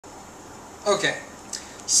Okay,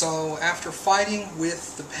 so after fighting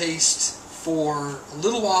with the paste for a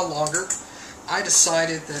little while longer, I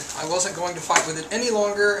decided that I wasn't going to fight with it any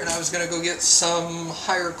longer and I was going to go get some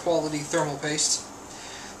higher quality thermal paste.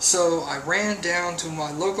 So I ran down to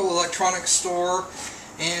my local electronics store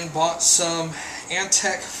and bought some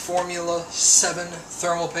Antec Formula 7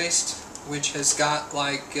 thermal paste, which has got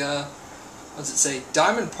like, what does it say,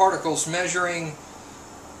 diamond particles measuring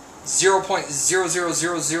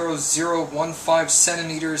 0.000015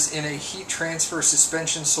 centimeters in a heat transfer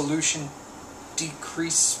suspension solution,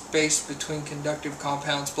 decrease space between conductive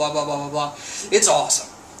compounds, blah blah blah blah blah. It's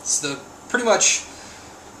awesome. It's the pretty much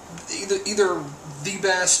either the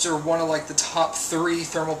best or one of like the top 3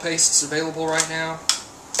 thermal pastes available right now.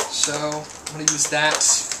 So I'm going to use that.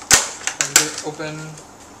 I'm going to get it open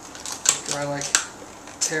after I like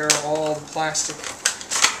tear all the plastic.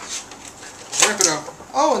 Rip it open.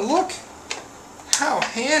 Oh, and look how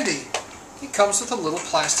handy. It comes with a little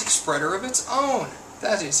plastic spreader of its own.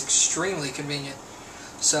 That is extremely convenient.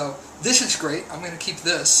 So this is great. I'm going to keep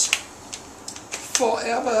this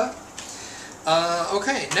forever.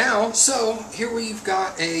 Okay, now, so here we've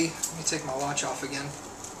got a, let me take my watch off again.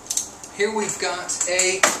 Here we've got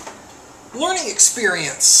a learning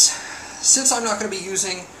experience. Since I'm not going to be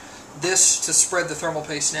using this to spread the thermal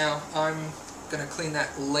paste now, I'm going to clean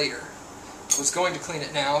that later. I was going to clean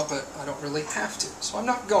it now, but I don't really have to, so I'm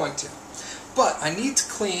not going to. But I need to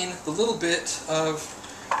clean the little bit of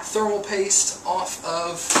thermal paste off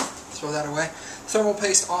of, throw that away, thermal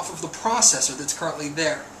paste off of the processor that's currently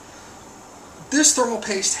there. This thermal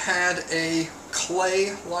paste had a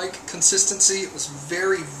clay-like consistency. It was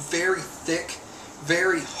very, very thick,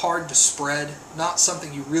 very hard to spread, not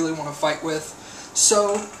something you really want to fight with.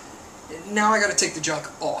 So now I got to take the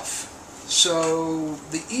junk off. So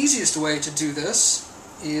the easiest way to do this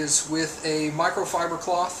is with a microfiber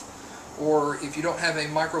cloth, or if you don't have a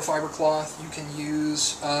microfiber cloth, you can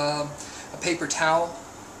use a paper towel.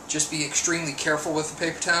 Just be extremely careful with the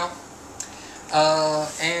paper towel.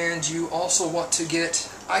 And you also want to get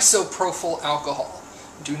isopropyl alcohol.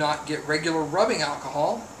 Do not get regular rubbing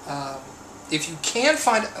alcohol. If you can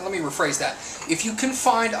find, let me rephrase that. If you can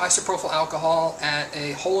find isopropyl alcohol at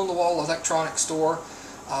a hole-in-the-wall electronics store,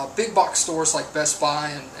 big box stores like Best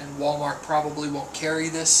Buy and Walmart probably won't carry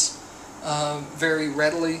this very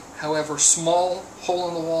readily. However, small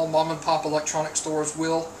hole-in-the-wall mom-and-pop electronic stores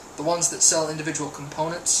will, the ones that sell individual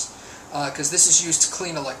components, because this is used to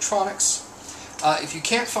clean electronics. If you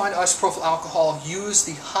can't find isopropyl alcohol, use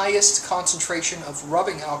the highest concentration of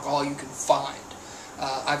rubbing alcohol you can find.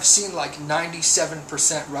 I've seen like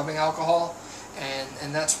 97% rubbing alcohol,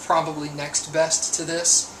 and that's probably next best to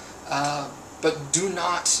this. But do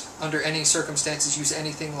not, under any circumstances, use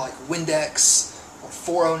anything like Windex or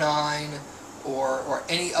 409 or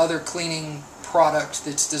any other cleaning product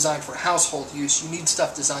that's designed for household use. You need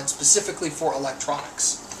stuff designed specifically for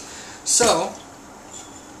electronics. So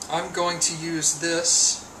I'm going to use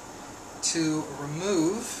this to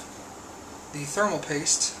remove the thermal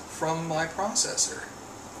paste from my processor.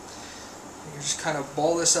 You just kind of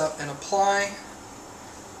ball this up and apply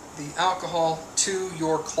the alcohol to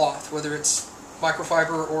your cloth, whether it's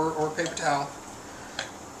microfiber or paper towel.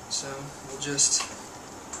 So we'll just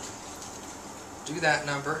do that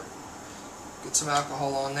number, get some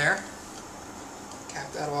alcohol on there,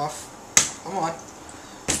 cap that off, come on.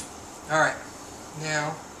 Alright,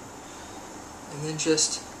 now, and then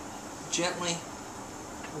just gently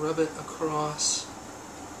rub it across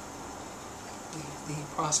the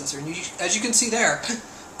processor. And as you can see there,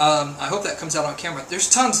 I hope that comes out on camera, there's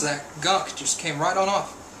tons of that gunk just came right on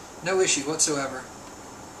off. No issue whatsoever.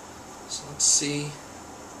 So let's see,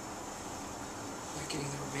 like getting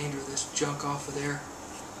the remainder of this junk off of there.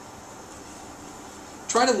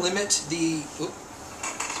 Try to limit the,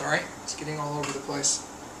 sorry, it's getting all over the place.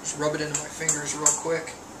 Just rub it into my fingers real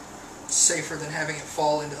quick. It's safer than having it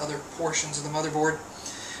fall into other portions of the motherboard.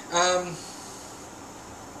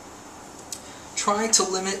 Try to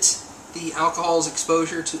limit the alcohol's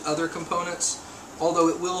exposure to other components, although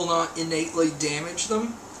it will not innately damage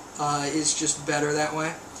them. It's just better that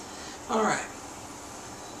way. Alright,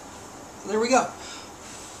 there we go.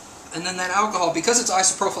 And then that alcohol, because it's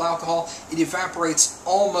isopropyl alcohol, it evaporates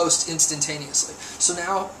almost instantaneously. So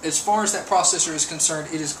now, as far as that processor is concerned,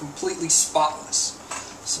 it is completely spotless.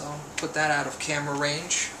 So put that out of camera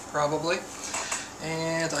range, probably.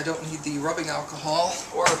 And I don't need the rubbing alcohol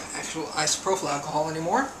or actual isopropyl alcohol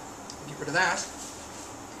anymore. Get rid of that.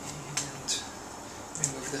 And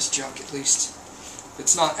remove this junk at least. If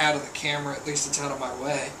it's not out of the camera, at least it's out of my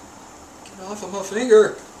way. Get off of my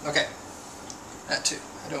finger! Okay. That too.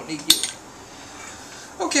 I don't need you.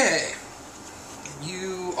 Okay.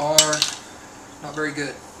 You are not very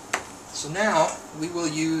good. So now we will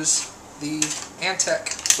use the Antec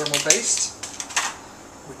thermal paste,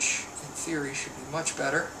 which in theory should be much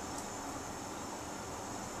better.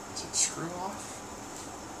 Does it screw off?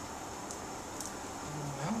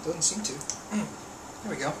 No, it doesn't seem to.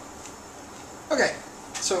 There we go. Okay,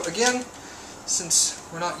 so again, since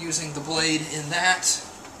we're not using the blade in that,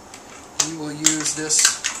 we will use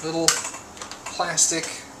this little plastic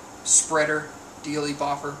spreader dealy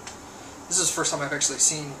bopper. This is the first time I've actually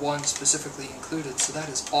seen one specifically included, so that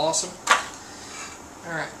is awesome.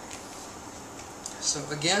 Alright, so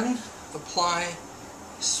again, apply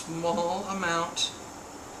a small amount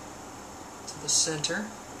to the center.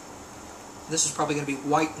 This is probably going to be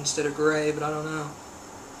white instead of gray, but I don't know.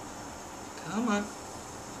 Come on.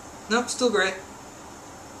 Nope, still gray.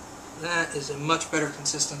 That is a much better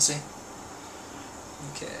consistency.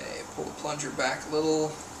 Okay, pull the plunger back a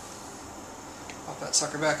little. Pop that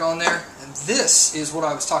sucker back on there. And this is what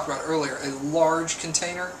I was talking about earlier, a large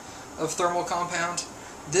container of thermal compound.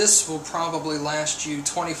 This will probably last you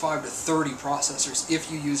 25 to 30 processors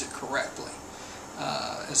if you use it correctly.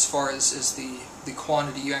 As far as the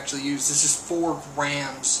quantity you actually use, this is 4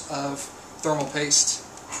 grams of thermal paste.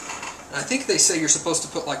 And I think they say you're supposed to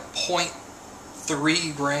put like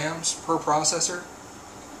 0.3 grams per processor.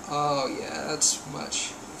 Oh yeah, that's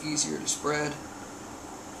much easier to spread.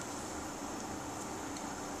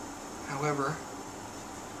 However,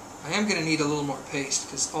 I am going to need a little more paste,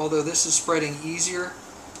 because although this is spreading easier,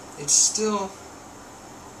 it's still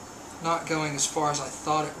not going as far as I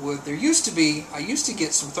thought it would. I used to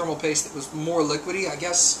get some thermal paste that was more liquidy. I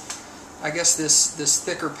guess this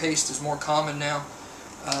thicker paste is more common now.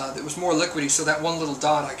 That was more liquidy, so that one little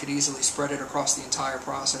dot I could easily spread it across the entire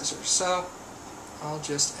processor. So I'll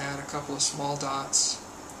just add a couple of small dots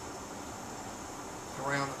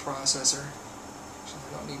around the processor. So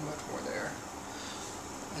I don't need much more there.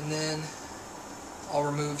 And then I'll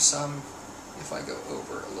remove some if I go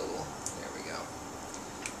over a little. There we go.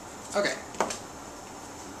 Okay.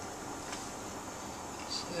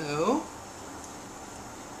 So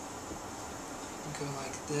go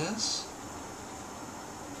like this.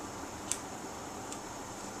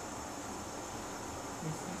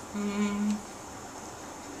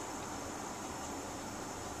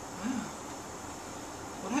 Wow.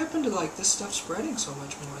 What happened to like this stuff spreading so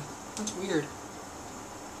much more? That's weird.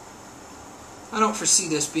 I don't foresee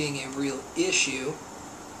this being a real issue.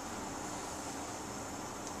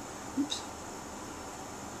 Oops.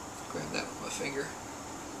 Grab that with my finger.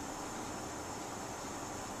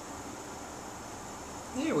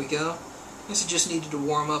 There we go. I guess it just needed to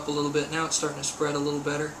warm up a little bit. Now it's starting to spread a little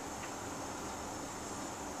better.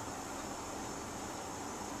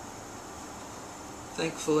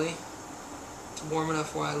 Thankfully, it's warm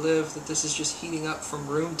enough where I live that this is just heating up from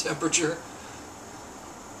room temperature.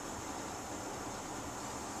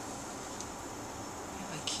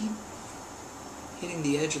 I keep hitting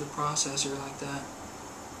the edge of the processor like that.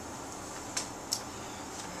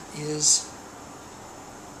 That is...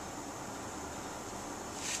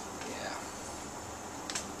 yeah.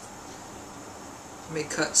 I may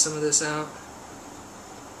cut some of this out.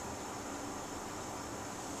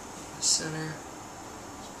 The center.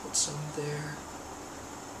 Put some there.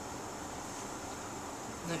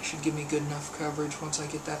 And that should give me good enough coverage once I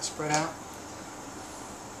get that spread out.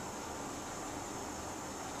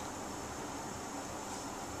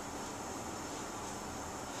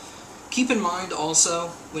 Keep in mind also,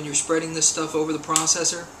 when you're spreading this stuff over the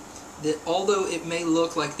processor, that although it may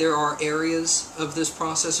look like there are areas of this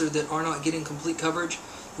processor that are not getting complete coverage,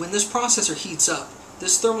 when this processor heats up,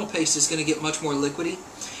 this thermal paste is going to get much more liquidy,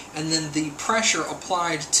 and then the pressure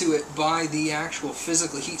applied to it by the actual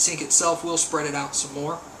physical heatsink itself will spread it out some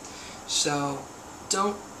more. So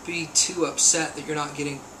don't be too upset that you're not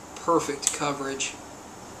getting perfect coverage.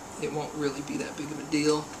 It won't really be that big of a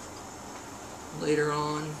deal later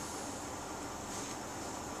on.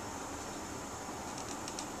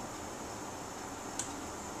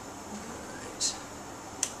 Alright.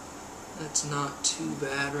 That's not too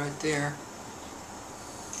bad right there.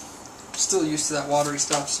 Still used to that watery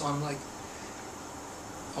stuff, so I'm like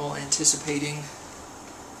all anticipating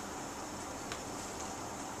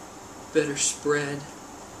better spread.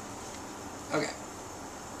 Okay.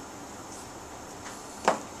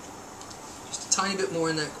 Just a tiny bit more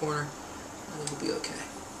in that corner. I think we'll be okay.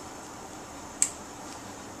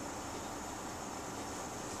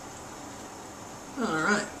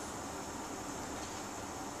 Alright.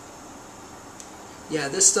 Yeah,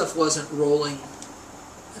 this stuff wasn't rolling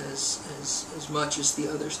as much as the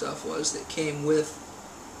other stuff was that came with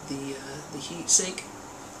the heat sink.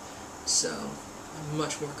 So I'm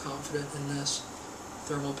much more confident in this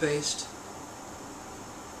thermal paste.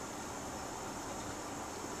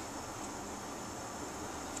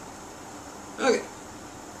 Okay.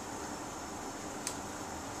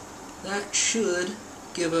 That should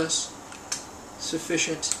give us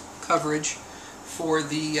sufficient coverage for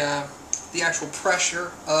the actual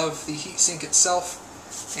pressure of the heatsink itself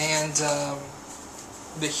and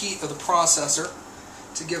the heat of the processor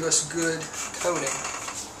to give us good coating.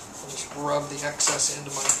 I'll just rub the excess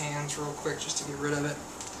into my hands real quick just to get rid of it.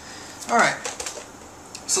 Alright,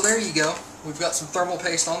 so there you go. We've got some thermal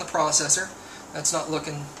paste on the processor. That's not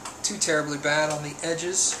looking too terribly bad on the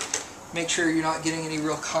edges. Make sure you're not getting any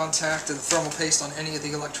real contact of the thermal paste on any of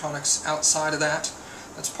the electronics outside of that.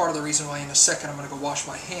 That's part of the reason why in a second I'm going to go wash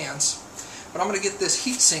my hands. But I'm going to get this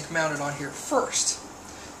heatsink mounted on here first.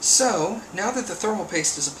 So, now that the thermal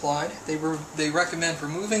paste is applied, they recommend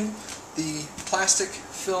removing the plastic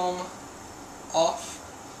film off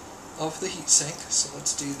of the heatsink. So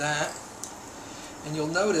let's do that. And you'll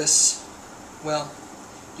notice, well,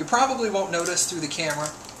 you probably won't notice through the camera,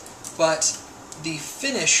 but the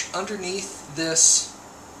finish underneath this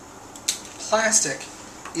plastic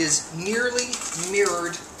is nearly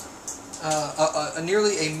mirrored,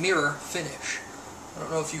 nearly a mirror finish. I don't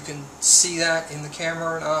know if you can see that in the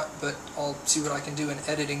camera or not, but I'll see what I can do in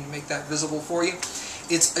editing to make that visible for you.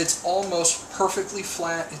 It's almost perfectly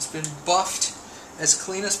flat. It's been buffed as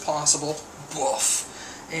clean as possible. Buff.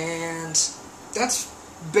 And that's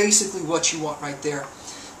basically what you want right there.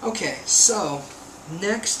 Okay, so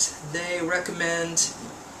next they recommend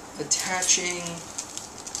attaching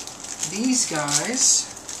these guys.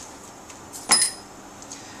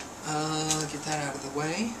 Get that out of the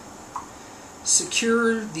way.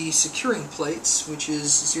 Secure the securing plates, which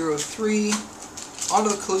is 03, onto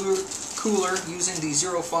the cooler using the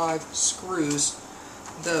 05 screws.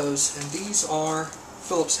 Those, and these are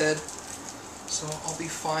Phillips head, so I'll be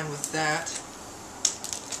fine with that.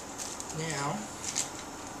 Now,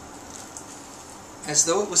 as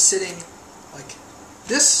though it was sitting like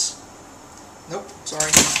this. Nope,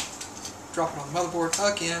 sorry. Drop it on the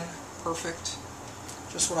motherboard again. Perfect.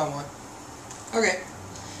 Just what I want. Okay,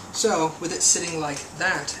 so with it sitting like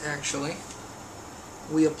that, actually,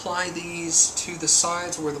 we apply these to the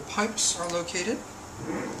sides where the pipes are located,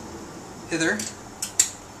 hither,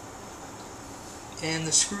 and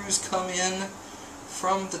the screws come in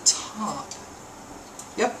from the top.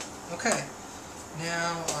 Yep, okay.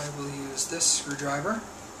 Now I will use this screwdriver,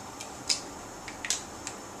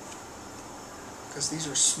 because these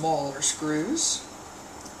are smaller screws.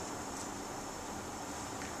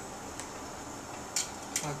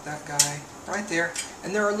 Like that guy right there.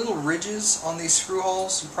 And there are little ridges on these screw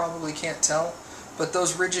holes. You probably can't tell, but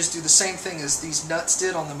those ridges do the same thing as these nuts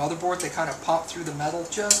did on the motherboard. They kind of pop through the metal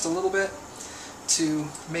just a little bit to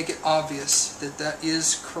make it obvious that that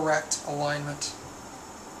is correct alignment.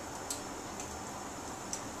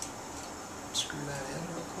 Screw that in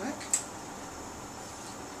real quick.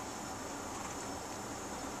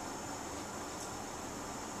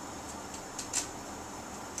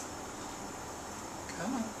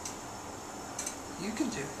 Come on. You can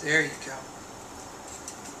do it. There you go.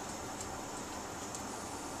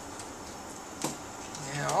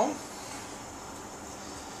 Now,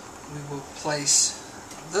 we will place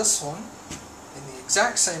this one in the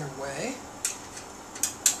exact same way.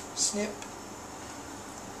 Snip.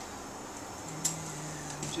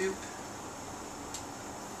 And dupe.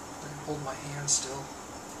 I'm going to hold my hand still.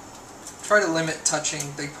 Try to limit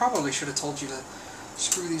touching. They probably should have told you to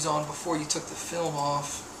screw these on before you took the film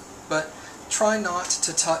off, but try not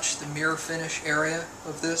to touch the mirror finish area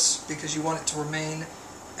of this because you want it to remain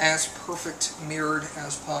as perfect mirrored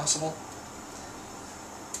as possible.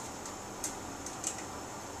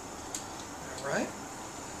 Alright,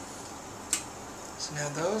 so now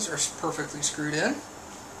those are perfectly screwed in.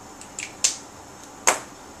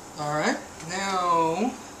 Alright,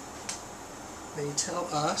 now they tell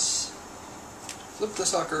us flip the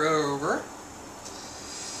sucker over.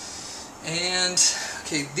 And,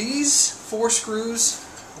 okay, these 4 screws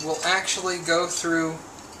will actually go through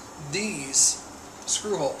these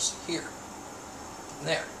screw holes here and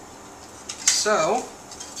there. So,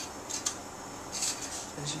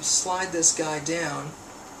 as you slide this guy down,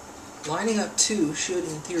 lining up 2 should,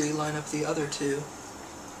 in theory, line up the other 2,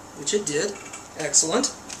 which it did.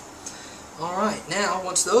 Excellent. Alright, now,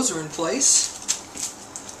 once those are in place,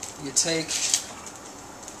 you take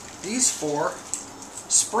these 4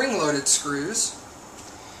 spring-loaded screws,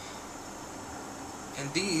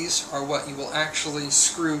 and these are what you will actually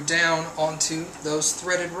screw down onto those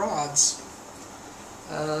threaded rods.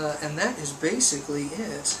 And that is basically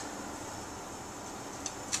it.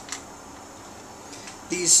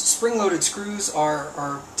 These spring-loaded screws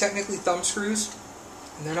are technically thumb screws,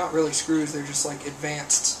 and they're not really screws, they're just like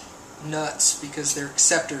advanced nuts because they're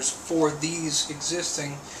acceptors for these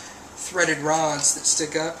existing threaded rods that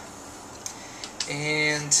stick up.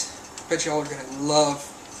 And I bet y'all are going to love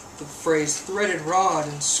the phrase threaded rod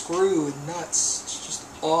and screw and nuts. It's just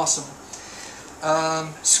awesome.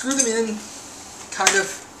 Screw them in kind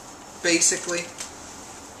of basically.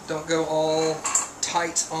 Don't go all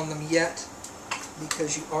tight on them yet,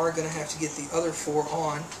 because you are going to have to get the other 4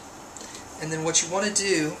 on. And then what you want to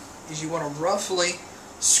do is you want to roughly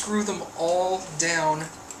screw them all down,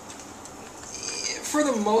 for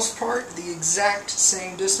the most part, the exact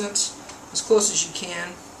same distance, as close as you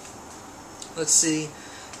can. Let's see.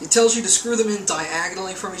 It tells you to screw them in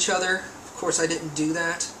diagonally from each other. Of course, I didn't do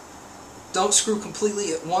that. Don't screw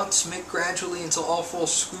completely at once. Make gradually until all 4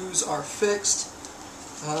 screws are fixed.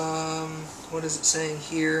 What is it saying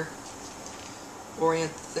here?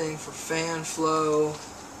 Orient the thing for fan flow.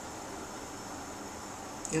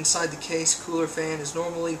 Inside the case, cooler fan is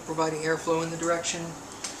normally providing airflow in the direction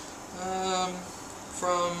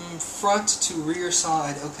from front to rear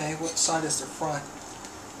side. Okay, what side is the front?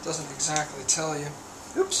 Doesn't exactly tell you.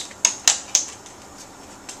 Oops.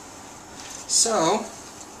 So,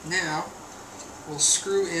 now we'll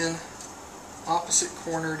screw in opposite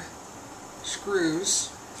cornered screws,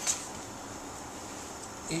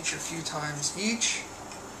 each a few times each.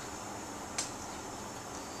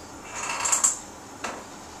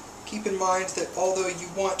 Keep in mind that although you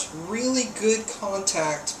want really good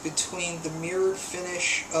contact between the mirrored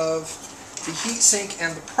finish of the heatsink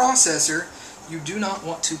and the processor, you do not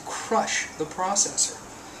want to crush the processor.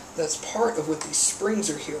 That's part of what these springs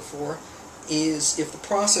are here for, is if the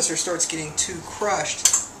processor starts getting too crushed,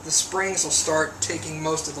 the springs will start taking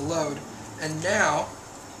most of the load. And now,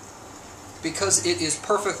 because it is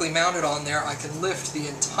perfectly mounted on there, I can lift the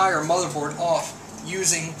entire motherboard off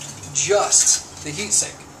using just the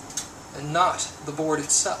heatsink and not the board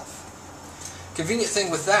itself. Convenient thing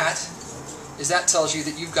with that is that tells you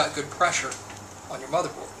that you've got good pressure on your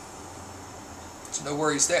motherboard. So no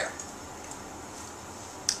worries there.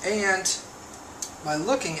 And by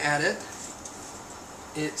looking at it,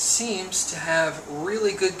 it seems to have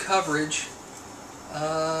really good coverage.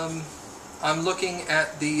 I'm looking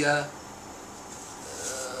at the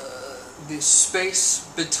space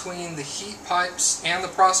between the heat pipes and the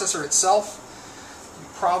processor itself. You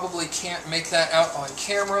probably can't make that out on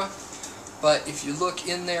camera, but if you look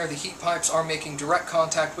in there, the heat pipes are making direct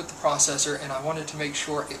contact with the processor, and I wanted to make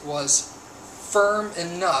sure it was firm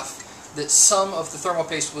enough that some of the thermal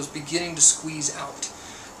paste was beginning to squeeze out,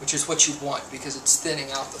 which is what you want because it's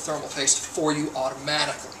thinning out the thermal paste for you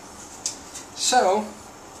automatically. So,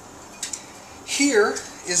 here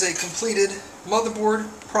is a completed motherboard,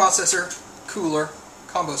 processor, cooler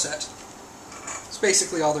combo set. That's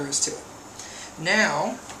basically all there is to it.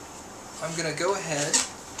 Now, I'm going to go ahead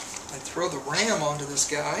and throw the RAM onto this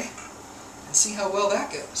guy and see how well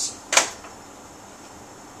that goes.